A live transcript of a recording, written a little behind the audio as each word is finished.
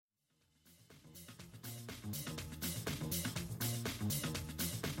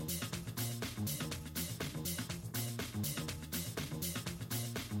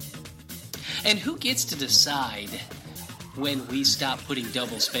And who gets to decide when we stop putting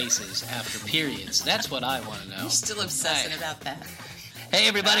double spaces after periods? That's what I want to know. You're still obsessing about that. Hey,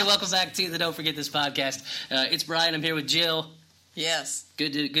 everybody. Welcome back to the Don't Forget This podcast. It's Brian. I'm here with Jill. Yes.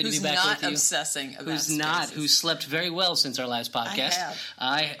 Good to be back with you. Who's not obsessing about spaces. Who slept very well since our last podcast.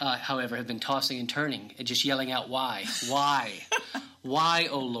 I have. I, however, have been tossing and turning and just yelling out, why? Why? Why,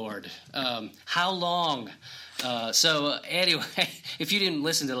 oh Lord? How long? So anyway, if you didn't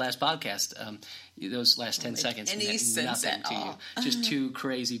listen to the last podcast, those last 10 seconds any meant sense nothing at to all. you. Just two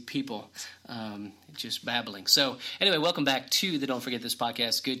crazy people just babbling. So anyway, welcome back to the Don't Forget This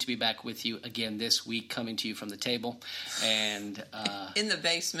podcast. Good to be back with you again this week, coming to you from the table and in the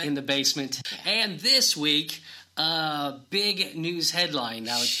basement. In the basement. And this week, big news headline.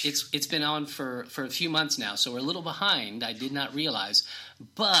 Now it's been on for a few months now, so we're a little behind. I did not realize,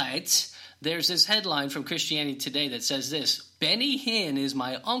 but there's this headline from Christianity Today that says this: Benny Hinn is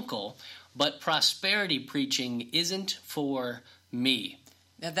my uncle, but prosperity preaching isn't for me.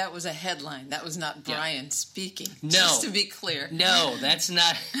 Now, that was a headline. That was not Brian speaking. No. Just to be clear. No, that's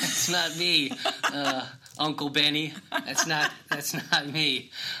not me, Uncle Benny. That's not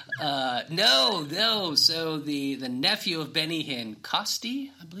me. No. So the nephew of Benny Hinn,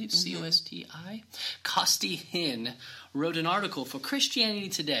 Costi, I believe, Costi, Costi Hinn, wrote an article for Christianity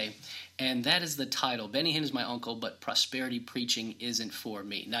Today, and that is the title: Benny Hinn is my uncle, but prosperity preaching isn't for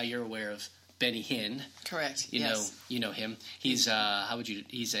me. Now, you're aware of Benny Hinn. Correct. You know him. He's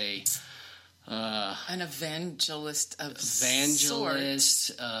he's an evangelist of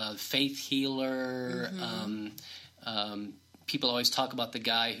sorts. Faith healer. People always talk about the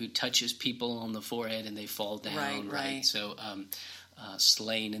guy who touches people on the forehead and they fall down. Right. So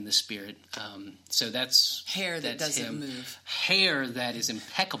slain in the spirit. So that's hair that doesn't him. move. Hair that is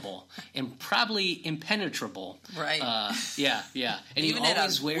impeccable and probably impenetrable. Right. Yeah. And even he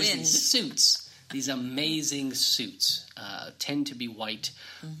always wears these suits, these amazing suits. Tend to be white,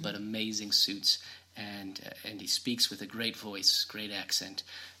 but amazing suits. And he speaks with a great voice, great accent.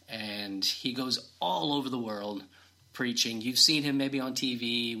 And he goes all over the world preaching. You've seen him maybe on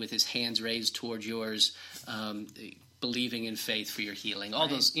TV with his hands raised towards yours, believing in faith for your healing. All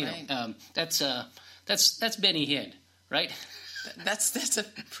those, know, that's Benny Hinn, right? That's a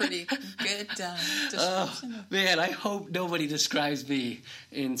pretty good description. Oh, man, I hope nobody describes me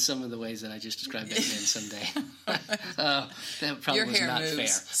in some of the ways that I just described Benny Hinn someday. That probably was not fair.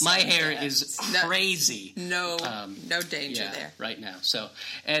 My hair is crazy. No danger there. Right now. So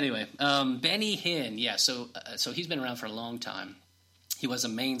anyway, Benny Hinn, so he's been around for a long time. He was a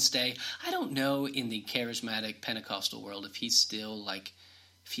mainstay. I don't know in the charismatic Pentecostal world if he's still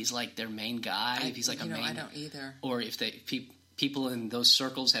if he's like their main guy, if he's like a main. I don't either. Or if people in those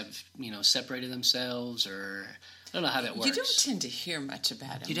circles have separated themselves, or I don't know how that works. You don't tend to hear much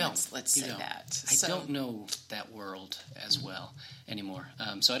about him. You don't. Let's say that. I don't know that world as well anymore.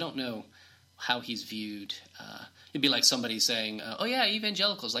 So I don't know how he's viewed. It'd be like somebody saying, "Oh yeah,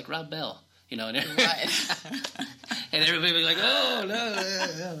 evangelicals like Rob Bell." And right. And everybody would be like, "Oh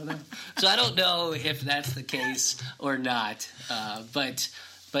no." So I don't know if that's the case or not. But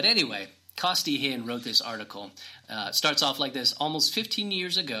anyway, Costi Hinn wrote this article. It starts off like this: Almost 15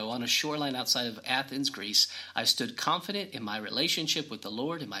 years ago, on a shoreline outside of Athens, Greece, I stood confident in my relationship with the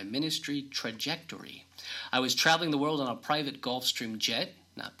Lord and my ministry trajectory. I was traveling the world on a private Gulfstream jet.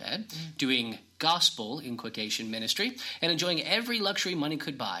 Not bad. Doing gospel, in quotation, ministry, and enjoying every luxury money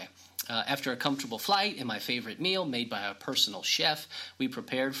could buy. After a comfortable flight and my favorite meal made by a personal chef, we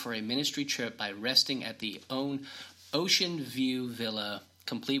prepared for a ministry trip by resting at the Ocean View Villa,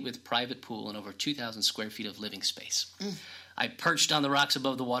 complete with private pool and over 2,000 square feet of living space. I perched on the rocks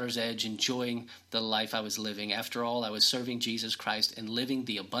above the water's edge, enjoying the life I was living. After all, I was serving Jesus Christ and living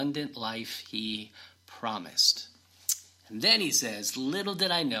the abundant life he promised. And then he says, little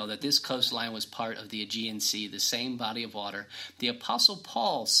did I know that this coastline was part of the Aegean Sea, the same body of water the Apostle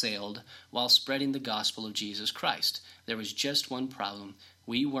Paul sailed while spreading the gospel of Jesus Christ. There was just one problem.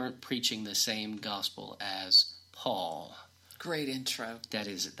 We weren't preaching the same gospel as Paul. Great intro. That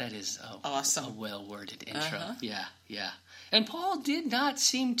is awesome. A well-worded intro. Yeah. And Paul did not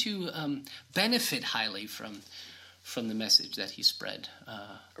seem to benefit highly from the message that he spread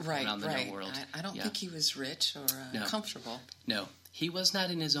around the known world. I don't think he was rich or comfortable. No, he was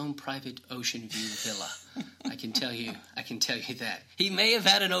not in his own private ocean view villa. I can tell you that. He may have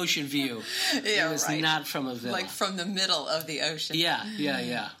had an ocean view. Yeah, it was not from a villa. Like from the middle of the ocean. Yeah.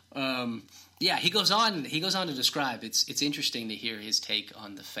 He goes on to describe. It's interesting to hear his take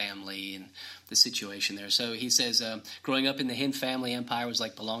on the family and the situation there. So he says, growing up in the Hinn family empire was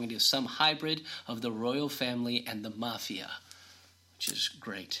like belonging to some hybrid of the royal family and the mafia, which is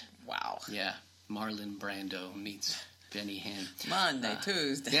great. Wow. Yeah, Marlon Brando meets Benny Hinn. Monday,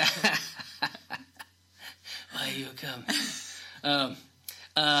 Tuesday. Yeah. Why you come?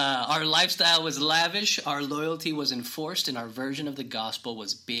 Our lifestyle was lavish, our loyalty was enforced, and our version of the gospel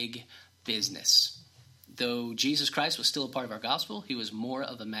was big business. Though Jesus Christ was still a part of our gospel, he was more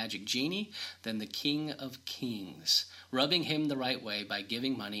of a magic genie than the King of Kings. Rubbing him the right way by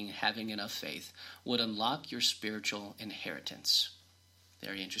giving money and having enough faith would unlock your spiritual inheritance.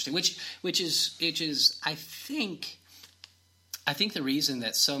 Very interesting. Which is I think the reason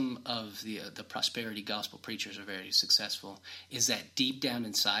that some of the prosperity gospel preachers are very successful is that deep down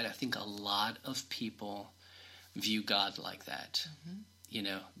inside, I think a lot of people view God like that. Mm-hmm. You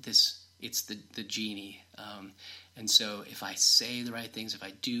know, it's the genie. And so if I say the right things, if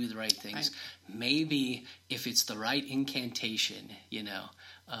I do the right things, maybe if it's the right incantation, you know,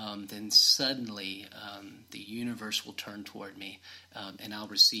 then suddenly the universe will turn toward me, and I'll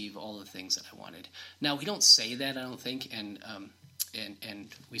receive all the things that I wanted. Now, we don't say that, I don't think, and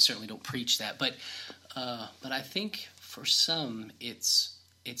we certainly don't preach that. But I think for some, it's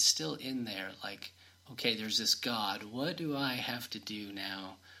still in there. Like, okay, there's this God. What do I have to do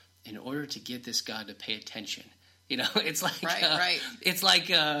now in order to get this God to pay attention? You know, it's like right. It's like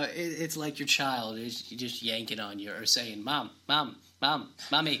your child is just yanking on you or saying, "Mom, mom, mom,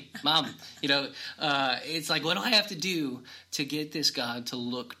 mommy, mom." You know, it's like, what do I have to do to get this God to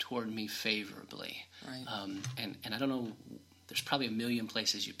look toward me favorably? Right. And I don't know. There's probably a million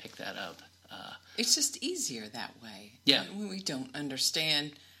places you pick that up. It's just easier that way. Yeah. When we don't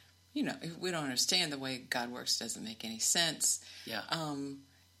understand, you know, if we don't understand the way God works, it doesn't make any sense. Yeah.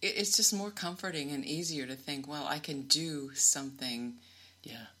 It's just more comforting and easier to think, well, I can do something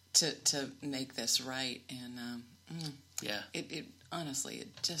to make this right. And it honestly, it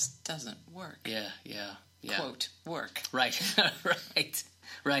just doesn't work. Yeah. Quote, work. Right.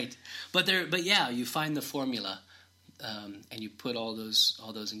 right. But you find the formula, and you put all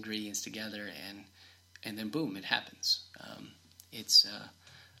those ingredients together, and then boom, it happens. It's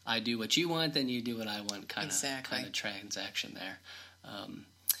I do what you want, then you do what I want kind of transaction there.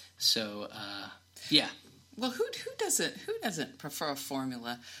 Yeah. Well, who doesn't prefer a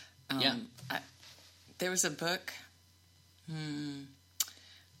formula? There was a book.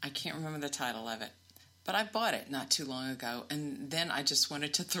 I can't remember the title of it, but I bought it not too long ago, and then I just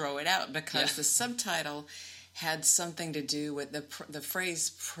wanted to throw it out because the subtitle had something to do with the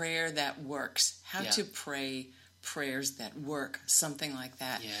phrase "prayer that works." How to pray prayers that work, something like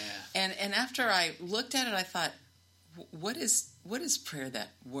that. Yeah. And after I looked at it, I thought, what is prayer that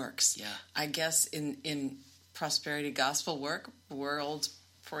works? Yeah. I guess in prosperity gospel world,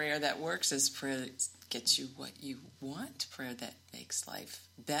 prayer that works is prayer that gets you what you want, prayer that makes life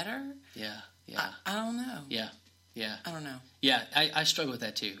better. Yeah. I don't know. Yeah. I don't know. Yeah, I struggle with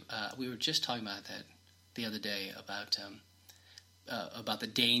that too. We were just talking about that the other day about the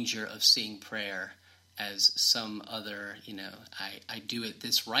danger of seeing prayer as some other, you know, I do it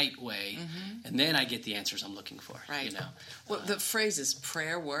this right way, and then I get the answers I'm looking for. Right. You know. Well, the phrase is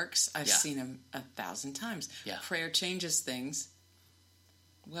prayer works. I've seen them 1,000 times. Yeah. Prayer changes things.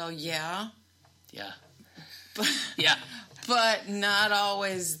 Well, yeah. Yeah. But, yeah. But not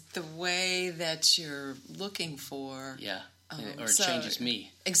always the way that you're looking for. Yeah. Or it changes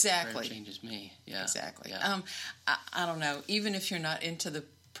me. Exactly. Or it changes me. Yeah. Exactly. Yeah. I don't know. Even if you're not into the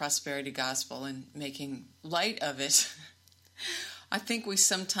prosperity gospel and making light of it, I think we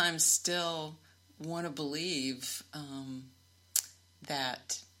sometimes still want to believe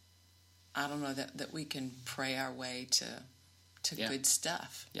that, I don't know, that we can pray our way to good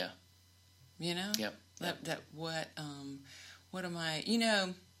stuff. Yeah. You know? Yep. That what am I, you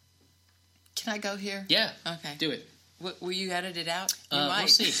know, can I go here? Yeah. Okay. Do it. Will you edit it out? You might. We'll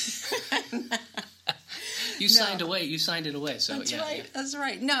see. You signed it away. So that's right. Yeah. That's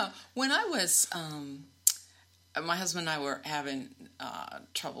right. No, when I was, my husband and I were having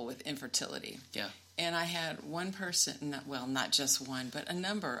trouble with infertility. Yeah. And I had one person, not just one, but a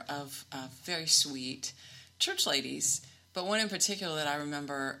number of very sweet church ladies, but one in particular that I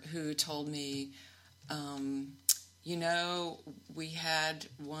remember who told me, you know, we had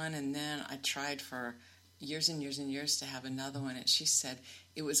one and then I tried for years and years and years to have another one. And she said,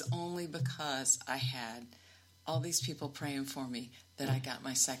 it was only because I had all these people praying for me that I got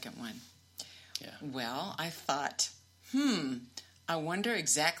my second one. Yeah. Well, I thought, I wonder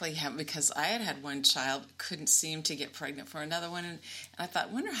exactly how, because I had one child, couldn't seem to get pregnant for another one, and I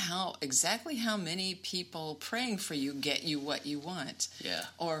thought, wonder exactly how many people praying for you get you what you want. Yeah.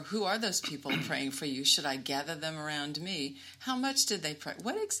 Or who are those people praying for you? Should I gather them around me? How much did they pray?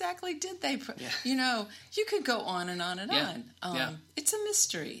 What exactly did they pray? Yeah. You could go on and on and on. It's a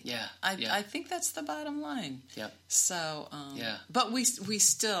mystery. Yeah. I think that's the bottom line. Yeah. So, but we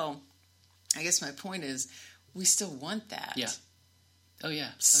still, I guess my point is, we still want that. Yeah. Oh, yeah.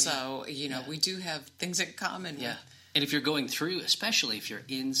 So, we do have things in common. Yeah. And if you're going through, especially if you're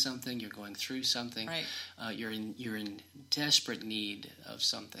in something, you're going through something, right. You're in desperate need of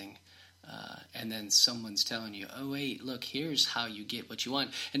something, and then someone's telling you, oh, wait, look, here's how you get what you want.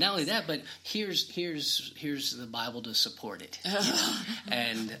 And not only that, but here's the Bible to support it.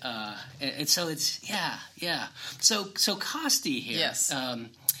 And so it's, yeah. So Costi here. Yes.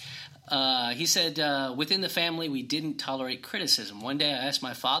 He said, within the family, we didn't tolerate criticism. One day I asked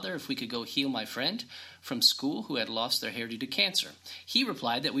my father if we could go heal my friend from school who had lost their hair due to cancer. He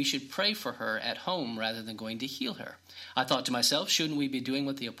replied that we should pray for her at home rather than going to heal her. I thought to myself, shouldn't we be doing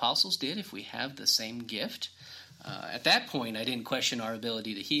what the apostles did if we have the same gift? At that point, I didn't question our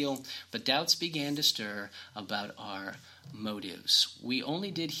ability to heal, but doubts began to stir about our motives. We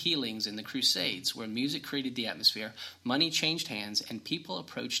only did healings in the Crusades, where music created the atmosphere, money changed hands, and people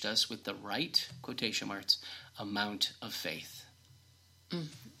approached us with the right, quotation marks, amount of faith.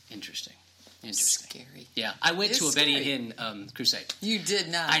 Interesting. Scary. Yeah, I went to a Benny Hinn crusade. You did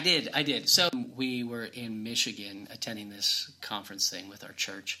not. I did. So we were in Michigan attending this conference thing with our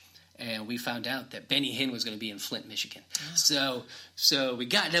church, and we found out that Benny Hinn was going to be in Flint, Michigan. Oh. So we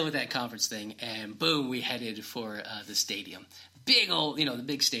got done with that conference thing, and boom, we headed for the stadium. Big old, the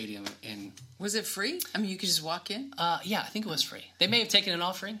big stadium. Was it free? I mean, you could just walk in? Yeah, I think it was free. They may have taken an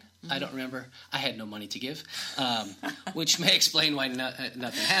offering. Mm-hmm. I don't remember. I had no money to give, which may explain why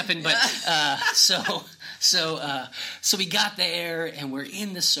nothing happened. But so we got there, and we're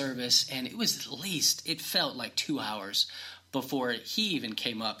in the service, and it felt like 2 hours before he even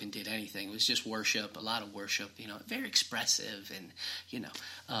came up and did anything. It was just worship, a lot of worship, very expressive, and,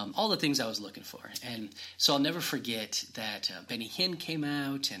 all the things I was looking for. And so I'll never forget that Benny Hinn came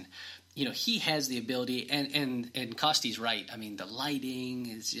out, and, he has the ability, and Costi's right. I mean, the lighting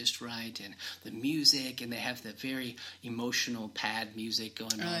is just right, and the music, and they have the very emotional pad music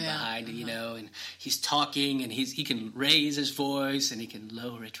going on behind, and he's talking, and he can raise his voice, and he can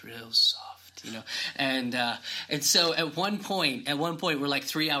lower it real soft. And so at one point we're like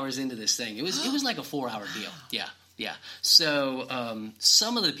 3 hours into this thing. It was like a 4-hour deal. Yeah. So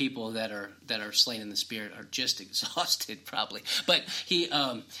some of the people that are slain in the spirit are just exhausted, probably. But he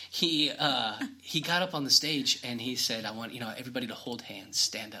got up on the stage and he said, "I want everybody to hold hands,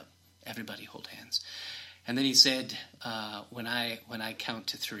 stand up, everybody hold hands." And then he said, "When I count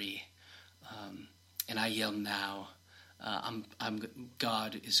to 3, and I yell now."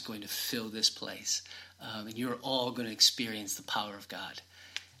 God is going to fill this place, and you're all going to experience the power of God.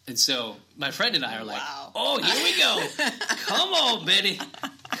 And so my friend and I are like, wow. Oh, here we go. Come on, Betty.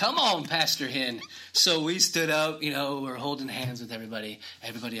 Come on, Pastor Hinn. So we stood up, we're holding hands with everybody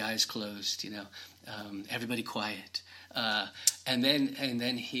eyes closed, everybody quiet. And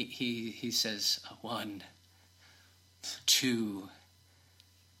then he says, 1, 2.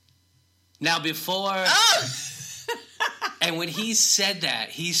 Now before... Oh! And when he said that,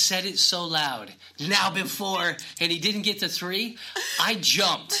 he said it so loud. Now before, and he didn't get to 3, I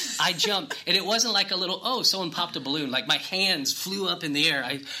jumped. And it wasn't like a little, someone popped a balloon. Like my hands flew up in the air.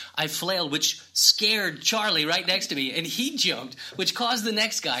 I flailed, which scared Charlie right next to me. And he jumped, which caused the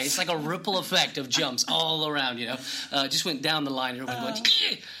next guy. It's like a ripple effect of jumps all around, just went down the line. Everybody went,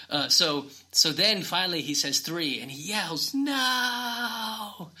 So then finally he says 3, and he yells,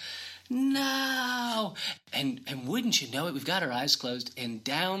 "No! No!" And wouldn't you know it, we've got our eyes closed, and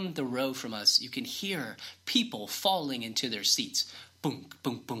down the row from us, you can hear people falling into their seats. Boom,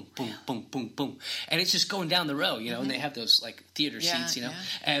 boom, boom, boom, boom, boom, boom. And it's just going down the row, and they have those like theater seats,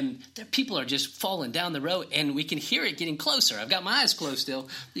 and the people are just falling down the row, and we can hear it getting closer. I've got my eyes closed still.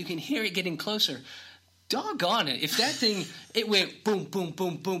 You can hear it getting closer. Doggone it. If that thing, it went boom, boom,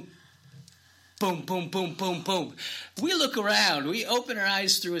 boom, boom, boom, boom, boom, boom, boom. We look around. We open our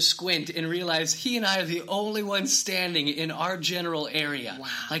eyes through a squint and realize he and I are the only ones standing in our general area. Wow.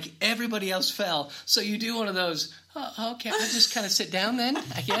 Like everybody else fell. So you do one of those, okay, I'll just kind of sit down then,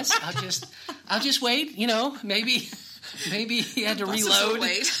 I guess. I'll just wait, maybe Maybe he had to Buses reload. will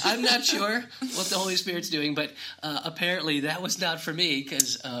wait. I'm not sure what the Holy Spirit's doing, but apparently that was not for me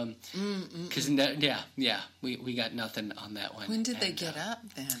because we got nothing on that one. When did they get up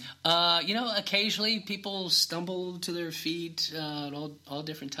then? Occasionally people stumble to their feet at all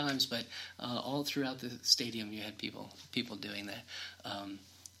different times, but all throughout the stadium you had people doing that.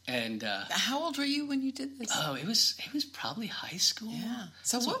 How old were you when you did this? Oh, it was probably high school. Yeah.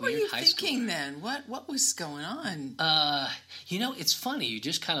 So what were you thinking then? What was going on? It's funny. You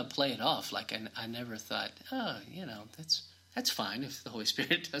just kind of play it off. Like I never thought, that's fine if the Holy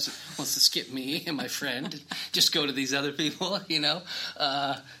Spirit wants to skip me and my friend, and just go to these other people.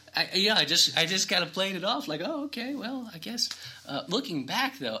 I just kind of played it off. Like, oh, okay, well, I guess. Looking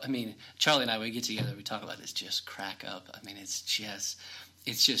back though, I mean, Charlie and I, we get together, we talk about this, just crack up. I mean, it's just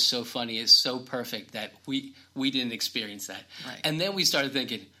so funny. It's so perfect that we didn't experience that. Right. And then we started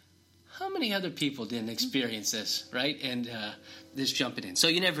thinking, how many other people didn't experience this, right? And this jumping in. So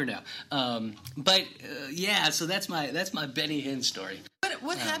you never know. So that's my Benny Hinn story. But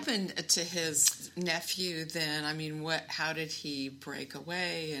what happened to his nephew then? I mean, how did he break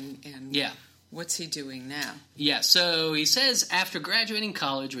away and what's he doing now? Yeah, so he says, after graduating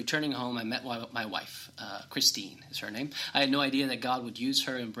college, returning home, I met my wife. Christine is her name. I had no idea that God would use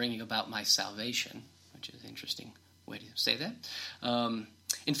her in bringing about my salvation, which is an interesting way to say that.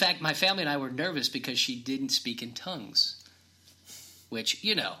 In fact, my family and I were nervous because she didn't speak in tongues, which,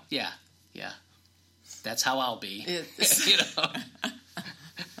 that's how I'll be.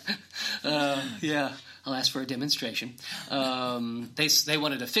 I'll ask for a demonstration. They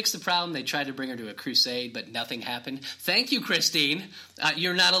wanted to fix the problem. They tried to bring her to a crusade, but nothing happened. Thank you, Christine.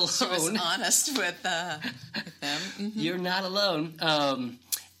 You're not alone. She was honest with them. Mm-hmm. You're not alone.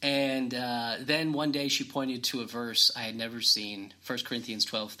 Then one day she pointed to a verse I had never seen, 1 Corinthians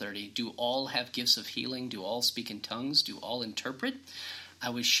 12:30. Do all have gifts of healing? Do all speak in tongues? Do all interpret? I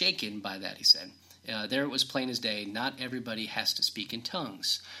was shaken by that, he said. There it was plain as day. Not everybody has to speak in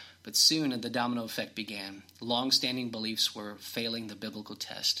tongues. But soon the domino effect began. Long-standing beliefs were failing the biblical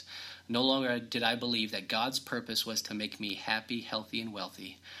test. No longer did I believe that God's purpose was to make me happy, healthy, and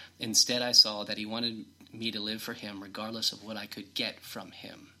wealthy. Instead, I saw that he wanted me to live for him regardless of what I could get from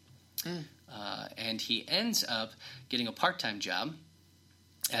him. And he ends up getting a part-time job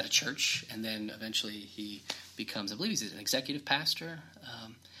at a church, and then eventually he becomes, I believe he's an executive pastor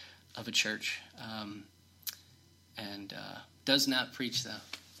of a church, and does not preach the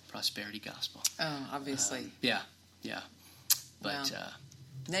prosperity gospel. Oh, obviously. Yeah. But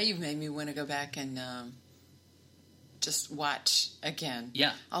now you've made me want to go back and just watch again.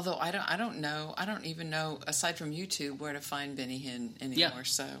 Yeah. Although I don't even know aside from YouTube where to find Benny Hinn anymore. Yeah.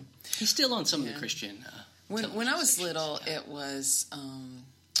 So he's still on some of the Christian. When I was little, it was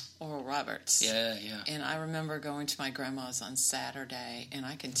Oral Roberts. Yeah. And I remember going to my grandma's on Saturday, and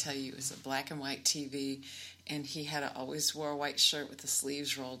I can tell you it was a black and white TV. And he always wore a white shirt with the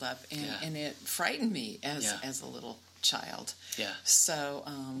sleeves rolled up, and it frightened me as a little child. Yeah. So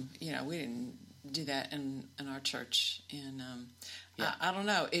we didn't do that in our church, and I don't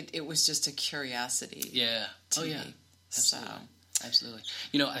know. It was just a curiosity. Yeah. To me. Absolutely.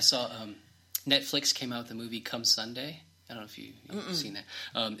 I saw Netflix came out with the movie Come Sunday. I don't know if you've seen that.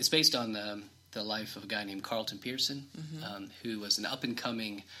 It's based on the life of a guy named Carlton Pearson, who was an up and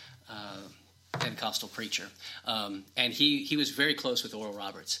coming Pentecostal preacher, and he was very close with Oral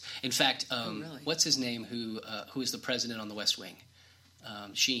Roberts. In fact, really? What's his name? Who is the president on the West Wing?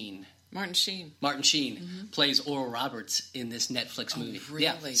 Sheen. Martin Sheen. Martin Sheen plays Oral Roberts in this Netflix movie. Really?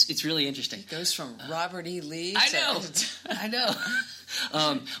 Yeah, it's really interesting. He goes from Robert E. Lee. I know.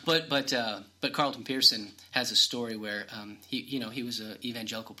 But Carlton Pearson has a story where he was an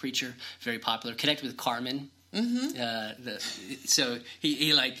evangelical preacher, very popular, connected with Carmen. Mm-hmm. So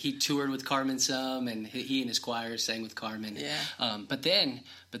he toured with Carmen some, and he and his choir sang with Carmen. Yeah. But then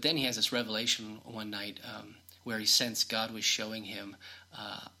he has this revelation one night where he sensed God was showing him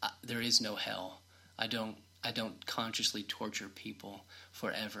there is no hell. I don't consciously torture people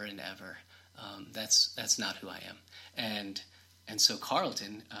forever and ever. That's not who I am. And so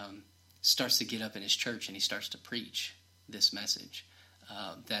Carlton starts to get up in his church and he starts to preach this message.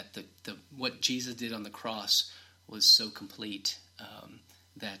 That what Jesus did on the cross was so complete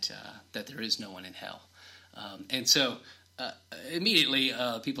that there is no one in hell, and so immediately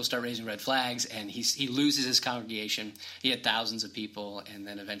people start raising red flags, and he loses his congregation. He had thousands of people, and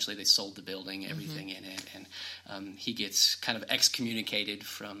then eventually they sold the building, everything in it, and he gets kind of excommunicated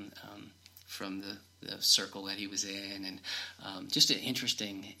from the circle that he was in, and just an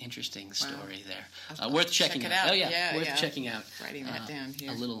interesting story there. Worth checking out. Oh yeah, worth checking out. Writing that down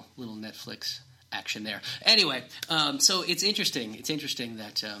here. A little Netflix action there. Anyway, so it's interesting. It's interesting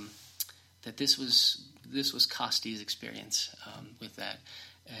that that this was Costi's experience with that,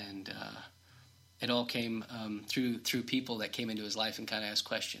 and it all came through people that came into his life and kind of asked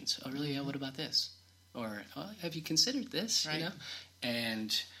questions. Oh, really? Yeah, what about this? Or have you considered this? Right. You know,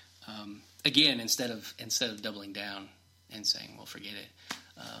 and again, instead of doubling down and saying, "Well, forget it,"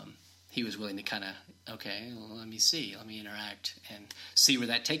 he was willing to kind of, okay, well, let me interact and see where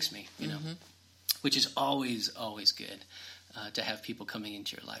that takes me. You know, which is always good to have people coming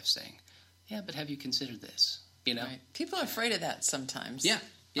into your life saying, "Yeah, but have you considered this?" You know, Right. People are afraid of that sometimes. Yeah.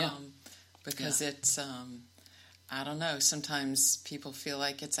 Because it's, I don't know, sometimes people feel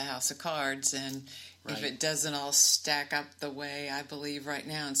like it's a house of cards, and if Right. it doesn't all stack up the way I believe right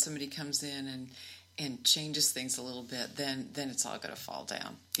now, and somebody comes in and changes things a little bit, then it's all going to fall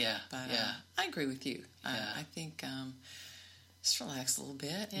down. Yeah, But yeah. I agree with you. Yeah. I think just relax a little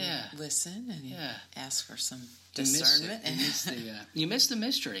bit, Yeah. and listen, and Yeah. ask for some You miss it. discernment. You miss the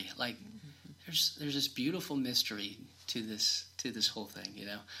mystery. Like there's this beautiful mystery to this whole thing, you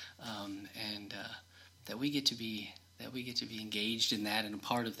know, and that we get to be engaged in that and a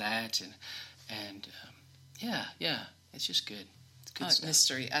part of that, and it's just good. It's good stuff.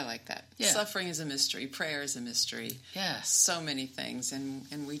 Mystery. I like that. Yeah. Suffering is a mystery. Prayer is a mystery. Yeah, So many things,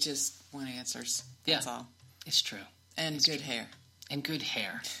 and we just want answers. That's all. it's true. And It's good true. hair. And good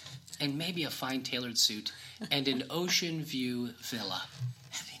hair, and maybe a fine tailored suit, and an ocean view villa.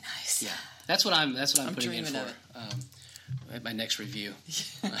 That'd be nice. Yeah, that's what I'm putting in dreaming for. of At my next review.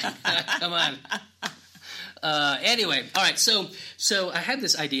 Come on. Anyway, all right. So I had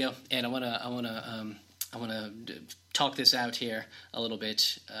this idea, and I wanna talk this out here a little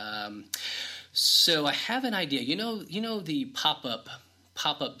bit. So I have an idea. You know the pop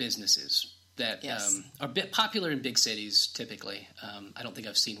up businesses that Yes. are bit popular in big cities typically. I don't think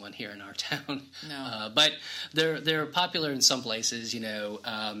I've seen one here in our town. No. But they're popular in some places, you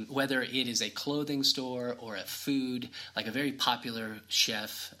know, whether it is a clothing store or a food, like a very popular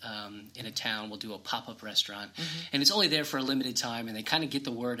chef in a town will do a pop-up restaurant. And it's only there for a limited time, and they kind of get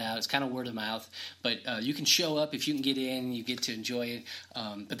the word out. It's kind of word of mouth. But you can show up. If you can get in, you get to enjoy it.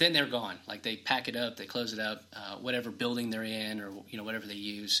 But then they're gone. Like they pack it up, they close it up, whatever building they're in or, you know, whatever they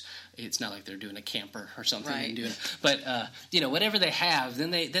use. It's not like they're doing a camper or something. Right. And doing, but, you know, whatever they have,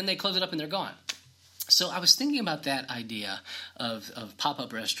 then they close it up and they're gone. So I was thinking about that idea of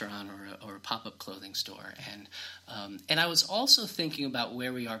pop-up restaurant or a pop-up clothing store, and I was also thinking about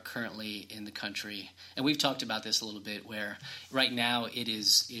where we are currently in the country, and we've talked about this a little bit. Where right now it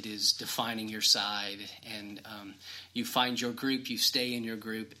is defining your side, and you find your group, you stay in your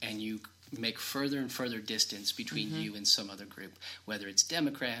group, and you make further and further distance between you and some other group, whether it's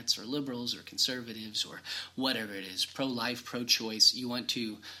Democrats or liberals or conservatives or whatever it is, pro-life, pro-choice. You want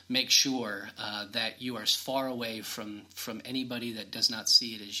to make sure that you are as far away from anybody that does not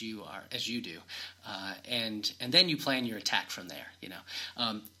see it as you do, and then you plan your attack from there. You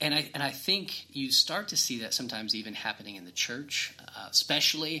know, and I think you start to see that sometimes even happening in the church,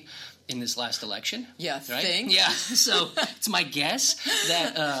 especially in this last election. Yeah, right? think. Yeah. So it's my guess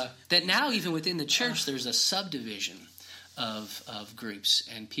that now even within the church there's a subdivision of groups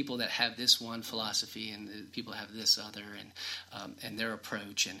and people that have this one philosophy and the people have this other and their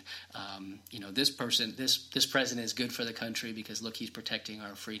approach and you know, this president is good for the country because look, he's protecting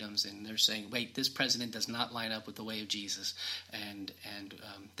our freedoms, and they're saying, wait, this president does not line up with the way of Jesus, and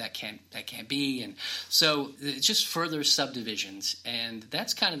that can't be. And so it's just further subdivisions, and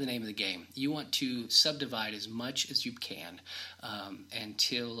that's kind of the name of the game. You want to subdivide as much as you can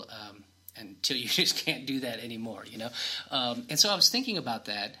until you just can't do that anymore, you know? And so I was thinking about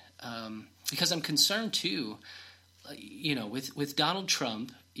that because I'm concerned too, you know, with Donald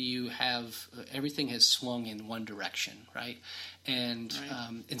Trump, you have everything has swung in one direction, right? And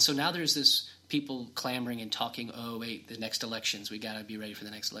so now there's this people clamoring and talking, oh, wait, the next elections, we got to be ready for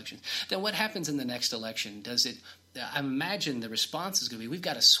the next election. Then what happens in the next election? I imagine the response is going to be, we've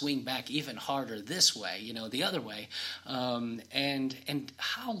got to swing back even harder this way, you know, the other way. And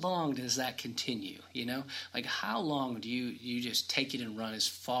how long does that continue, you know? Like, how long do you just take it and run as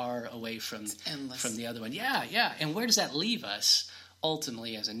far away from the other one? Yeah. And where does that leave us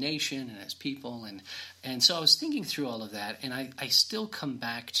ultimately as a nation and as people? And so I was thinking through all of that, and I still come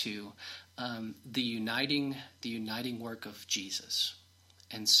back to the uniting work of Jesus.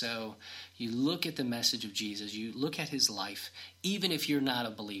 And so you look at the message of Jesus, you look at his life, even if you're not a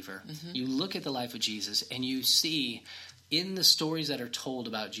believer, you look at the life of Jesus and you see in the stories that are told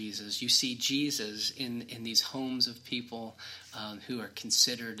about Jesus, you see Jesus in these homes of people who are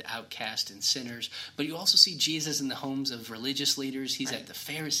considered outcast and sinners. But you also see Jesus in the homes of religious leaders. He's at the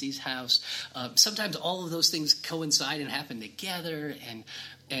Pharisees' house. Sometimes all of those things coincide and happen together,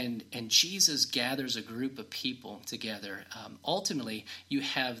 and Jesus gathers a group of people together. Ultimately, you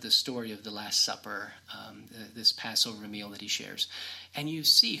have the story of the Last Supper, this Passover meal that he shares. And you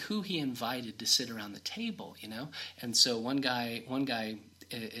see who he invited to sit around the table, And so one guy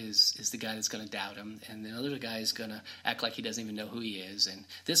is the guy that's going to doubt him, and the other guy is going to act like he doesn't even know who he is, and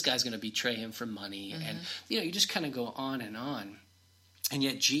this guy's going to betray him for money. And, you just kind of go on. And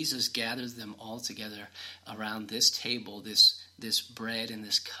yet Jesus gathers them all together around this table, this bread and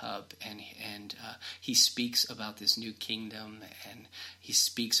this cup, and he speaks about this new kingdom, and he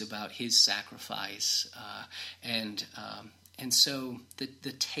speaks about his sacrifice, and so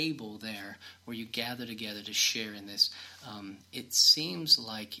the table there where you gather together to share in this, it seems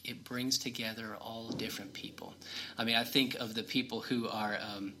like it brings together all different people. I mean, I think of the people who are.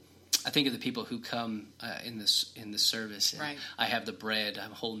 I think of the people who come in the service. And right. I have the bread.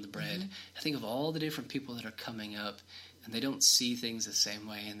 I'm holding the bread. I think of all the different people that are coming up, and they don't see things the same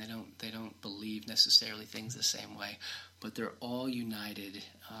way, and they don't believe necessarily things the same way, but they're all united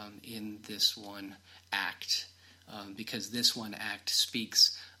in this one act. Because this one act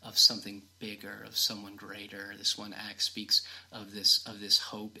speaks of something bigger, of someone greater. This one act speaks of this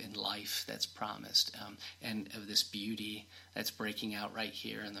hope in life that's promised, and of this beauty that's breaking out right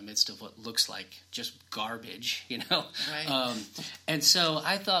here in the midst of what looks like just garbage, Right. And so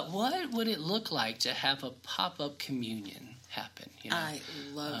I thought, what would it look like to have a pop-up communion happen? I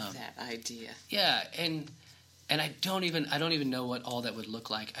love that idea. Yeah, and I don't even know what all that would look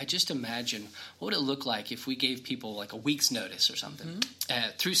like. I just imagine what would it look like if we gave people like a week's notice or something.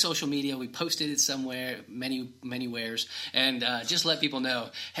 Through social media, we posted it somewhere, many wheres, and just let people know,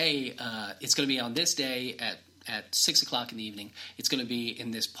 hey, it's going to be on this day at 6 o'clock in the evening. It's going to be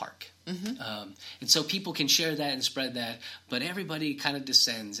in this park. And so people can share that and spread that, but everybody kind of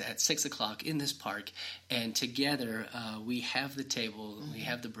descends at 6 o'clock in this park, and together we have the table, we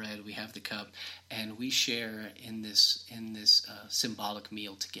have the bread, we have the cup, and we share in this symbolic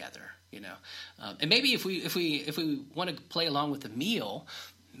meal together. And maybe if we want to play along with the meal,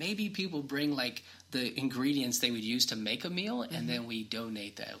 maybe people bring like the ingredients they would use to make a meal, and then we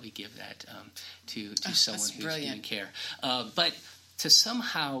donate that, we give that to someone who's brilliant. in care. But to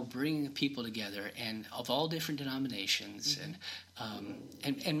somehow bring people together, and of all different denominations,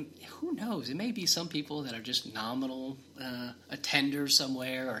 and who knows, it may be some people that are just nominal attenders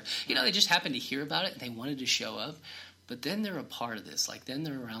somewhere, or they just happened to hear about it and they wanted to show up, but then they're a part of this. Like then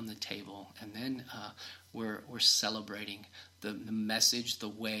they're around the table, and then we're celebrating the message, the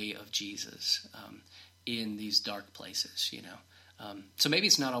way of Jesus in these dark places. So maybe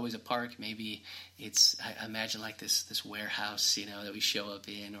it's not always a park. Maybe it's, I imagine, like this warehouse, that we show up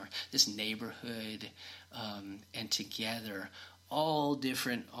in, or this neighborhood, and together, all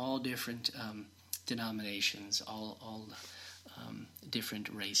different denominations, all different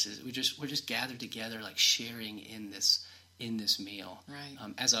races. We're just gathered together, like sharing in this meal,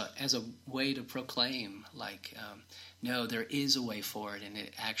 right? As a way to proclaim, like, no, there is a way forward, and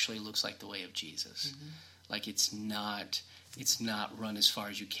it actually looks like the way of Jesus. Like it's not run as far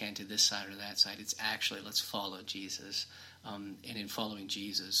as you can to this side or that side. It's actually, let's follow Jesus. And in following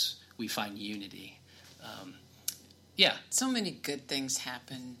Jesus, we find unity. Yeah. So many good things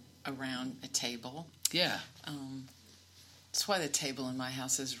happen around a table. Yeah. That's why the table in my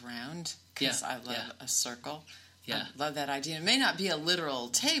house is round, because I love a circle. Yeah. I love that idea. It may not be a literal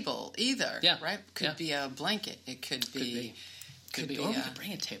table either, Yeah. right? Could be a blanket. It could be. Or we could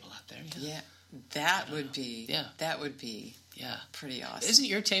bring a table out there. Yeah. That would be. Yeah. That would be. Yeah. Pretty awesome. Isn't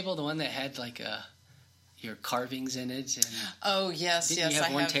your table the one that had like your carvings in it? And oh yes, didn't you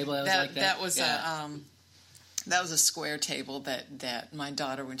have one table that was like that? That was a square table that my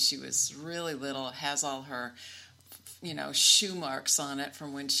daughter, when she was really little, has all her shoe marks on it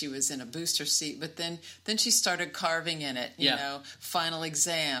from when she was in a booster seat. But then she started carving in it. Final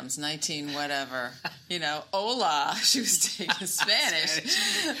exams, 19 whatever. Hola. She was taking Spanish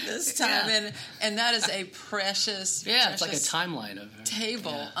this time, and that is a precious. It's like a timeline of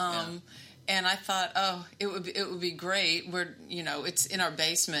table. And I thought, it would be great. It's in our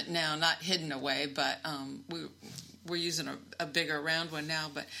basement now, not hidden away, but we're using a bigger round one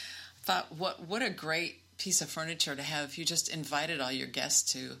now. But I thought, what a great piece of furniture to have if you just invited all your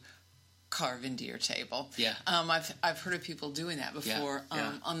guests to carve into your table. Yeah. I've heard of people doing that before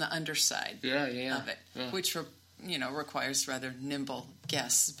on the underside of it, which for requires rather nimble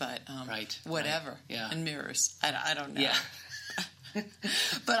guests, but Right. whatever. Yeah. And mirrors. I don't know. Yeah.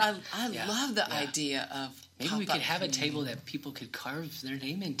 But I love the idea of Maybe we pop-up could have a community. table that people could carve their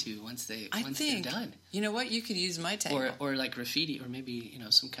name into once they're done. You know what? You could use my table. Or like graffiti, or maybe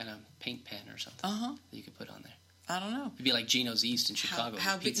some kind of paint pen or something that you could put on there. I don't know. It'd be like Gino's East in Chicago.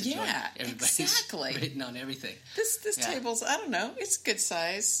 How the big? pizza joint. Yeah, Everybody's exactly. written on everything. This table's, I don't know, it's good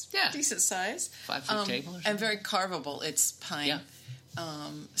size. Yeah. Decent size. 5-foot table or something. And very carvable. It's pine. Yeah.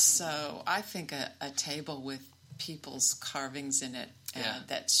 So I think a table with people's carvings in it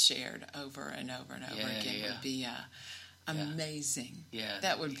that's shared over and over and over again would be amazing. Yeah.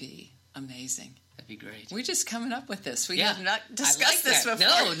 That would be amazing. That'd be great. We're just coming up with this. We Yeah. have not I discussed like this that.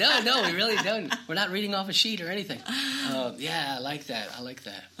 before. No, we really don't. We're not reading off a sheet or anything. I like that.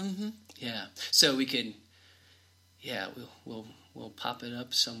 Mm-hmm. Yeah. So we can, we'll pop it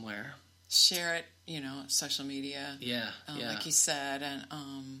up somewhere. Share it, social media. Yeah, Like you said,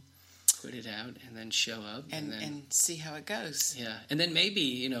 and put it out and then show up and see how it goes. Yeah, and then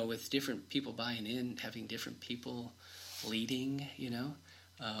maybe with different people buying in, having different people leading,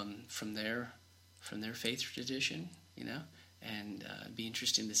 from their faith tradition, and be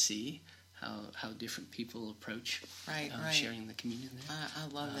interesting to see how different people approach right. sharing the communion there. I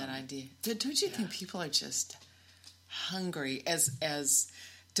love that idea. Don't you think people are just hungry, as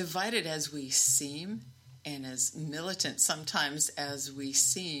divided as we seem, and as militant sometimes as we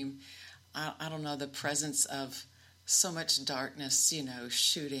seem? I don't know, the presence of so much darkness,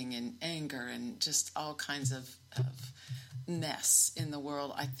 shooting and anger and just all kinds of mess in the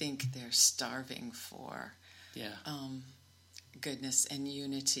world. I think they're starving for goodness and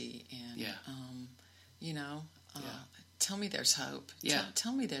unity and tell me there's hope. Yeah.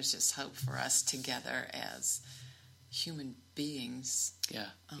 Tell me there's just hope for us together as human beings.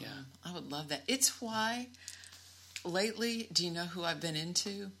 I would love that. It's why lately, do you know who I've been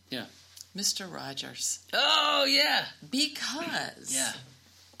into? Yeah. Mr. Rogers. Oh, yeah. Because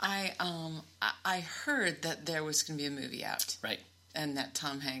I heard that there was going to be a movie out. Right. And that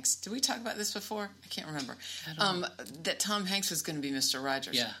Tom Hanks... Did we talk about this before? I can't remember. I don't know. That Tom Hanks was going to be Mr.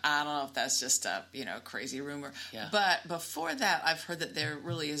 Rogers. Yeah. I don't know if that's just a crazy rumor. Yeah. But before that, I've heard that there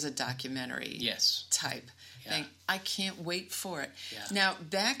really is a documentary type thing. I can't wait for it. Yeah. Now,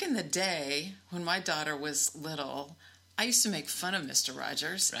 back in the day, when my daughter was little... I used to make fun of Mr.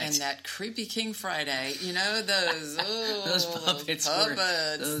 Rogers and that creepy King Friday. Those those puppets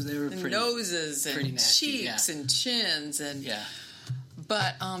they were pretty, noses and pretty nasty, cheeks and chins and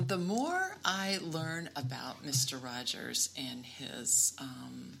But the more I learn about Mr. Rogers and his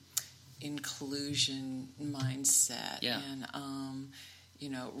inclusion mindset and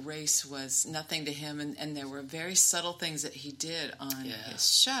race was nothing to him, and there were very subtle things that he did on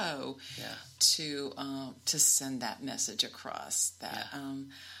his show to send that message across.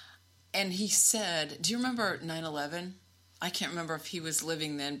 And he said, do you remember 9/11? I can't remember if he was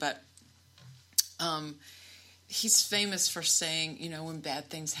living then, but he's famous for saying, when bad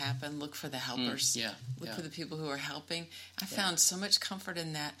things happen, look for the helpers. Look for the people who are helping. I found so much comfort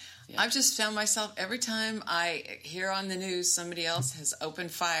in that. I've just found myself, every time I hear on the news somebody else has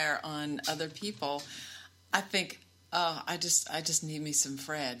opened fire on other people, I think, I just need me some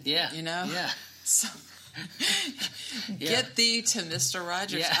Fred. So, get thee to Mr.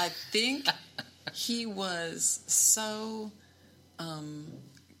 Rogers. I think he was so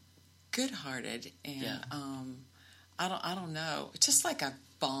good-hearted and I don't know, just like a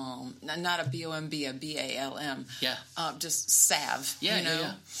balm, not a B-O-M-B, a B-A-L-M. Just salve.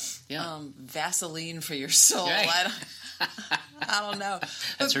 Vaseline for your soul. Right. I don't know.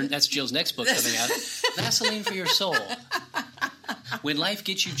 That's Jill's next book coming out. Vaseline for your soul. When life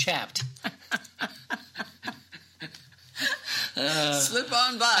gets you chapped. Slip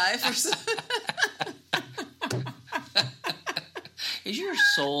on by. Is your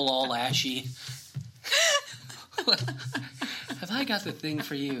soul all ashy? Have I got the thing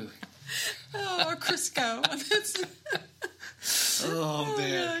for you? Or Crisco. Oh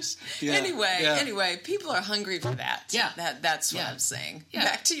man. Gosh. Anyway, people are hungry for that. That's what I'm saying.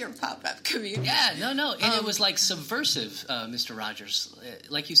 Back to your pop-up community. No. And it was like subversive, Mr. Rogers.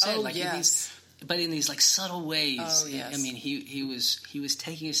 Like you said, in these like subtle ways. Oh, yes. I mean, he was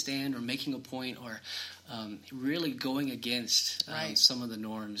taking a stand or making a point or really going against some of the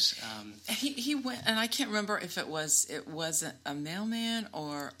norms. He went, and I can't remember if it wasn't a mailman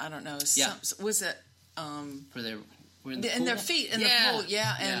or I don't know. Was it? In their feet in the pool,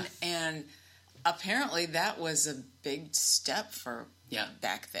 and apparently that was a big step for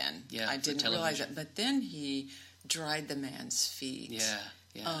back then. I didn't realize it, but then he dried the man's feet.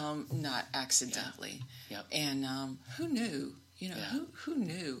 not accidentally. Yep. And who knew? Who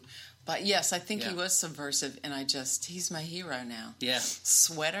knew? But yes, I think he was subversive, and he's my hero now. Yeah.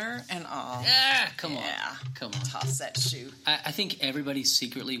 Sweater and all. Yeah, come on. Toss that shoe. I think everybody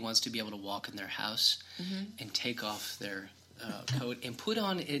secretly wants to be able to walk in their house and take off their coat and put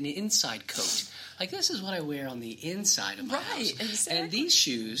on an inside coat. Like, this is what I wear on the inside of my house. Right, exactly. And these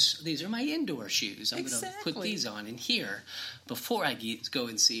shoes, these are my indoor shoes. I'm going to put these on in here before I go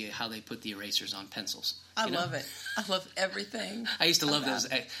and see how they put the erasers on pencils. I love it. I love everything. I used to love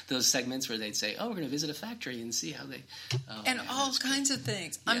those segments where they'd say, "Oh, we're going to visit a factory and see how they..." all kinds of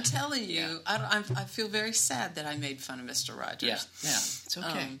things. Yeah. I'm telling you, I feel very sad that I made fun of Mr. Rogers. Yeah, it's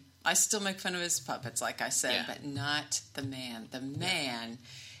okay. I still make fun of his puppets, like I said, but not the man. The man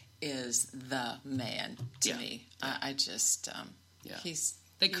is the man to me. I just,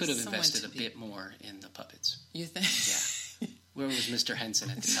 They could have invested a bit more in the puppets. You think? Yeah. Where was Mr. Henson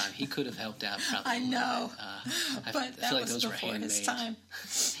at the time? He could have helped out probably. I know, I but feel like those were handmade his time.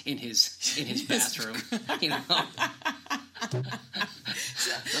 in his bathroom.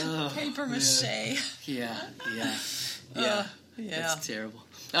 Paper mache. Yeah. That's terrible.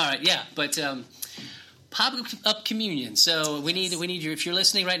 All right, but pop up communion. So we need you. If you're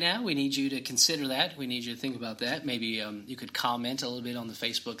listening right now, we need you to consider that. We need you to think about that. Maybe you could comment a little bit on the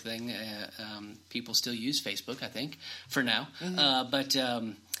Facebook thing. People still use Facebook, I think, for now.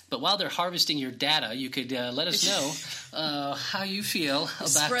 But while they're harvesting your data, you could let us know how you feel about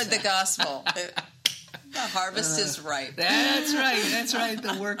spread the gospel. The harvest is ripe. That's right.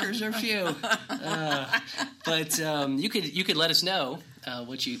 The workers are few. But you could let us know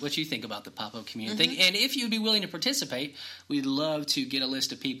what you think about the pop-up communion thing, and if you'd be willing to participate, we'd love to get a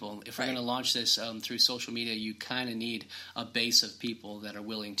list of people. If we're going to launch this through social media, you kind of need a base of people that are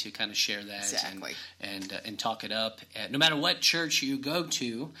willing to kind of share that and talk it up. No matter what church you go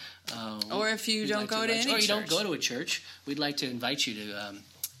to, or if you don't go to any church, or you don't go to a church, we'd like to invite you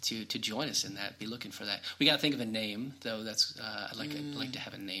to join us in that. Be looking for that. We got to think of a name, though. That's I'd like to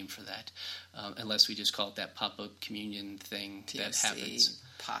have a name for that, unless we just call it that pop-up communion thing POC, that happens.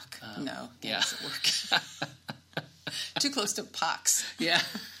 POC. No, that doesn't work. Too close to pox. Yeah,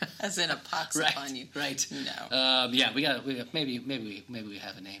 as in a pox upon you. Right. No. We got maybe we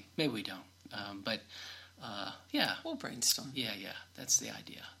have a name. Maybe we don't. But we'll brainstorm. Yeah. That's the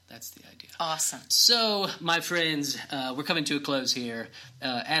idea. Awesome. So, my friends, we're coming to a close here.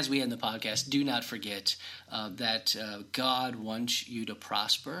 As we end the podcast, do not forget that God wants you to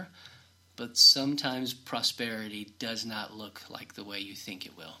prosper, but sometimes prosperity does not look like the way you think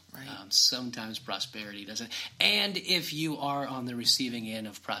it will. Right. Sometimes prosperity doesn't. And if you are on the receiving end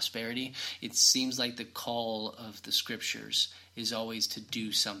of prosperity, it seems like the call of the Scriptures is always to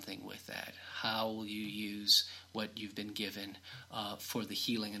do something with that. How will you use what you've been given for the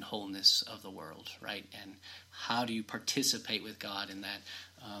healing and wholeness of the world, right? And how do you participate with God in that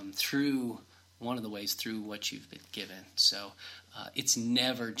through one of the ways through what you've been given? So it's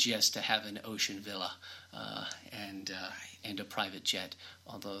never just to have an ocean villa and a private jet,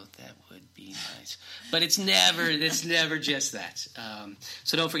 although that would be nice. But it's never just that.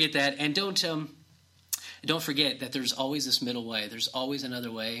 So don't forget that, and don't forget that there's always this middle way. There's always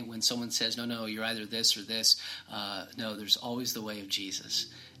another way. When someone says, no, you're either this or this, no, there's always the way of Jesus.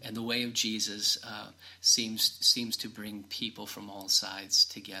 And the way of Jesus seems to bring people from all sides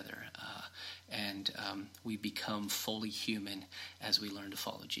together. And we become fully human as we learn to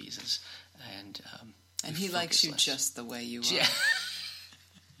follow Jesus. And he likes you just the way you are. Yeah.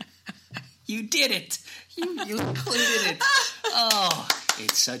 You did it. You included it. Oh,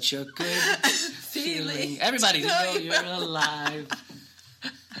 it's such a good feeling. Everybody, know you're alive.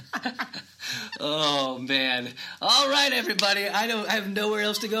 Oh, man. All right, everybody. I have nowhere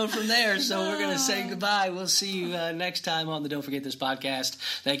else to go from there, so we're going to say goodbye. We'll see you next time on the Don't Forget This podcast.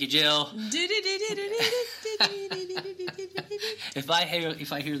 Thank you, Jill. If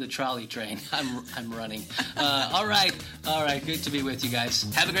I hear the trolley train, I'm running. All right. Good to be with you guys.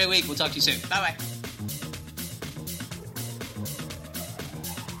 Have a great week. We'll talk to you soon. Bye-bye.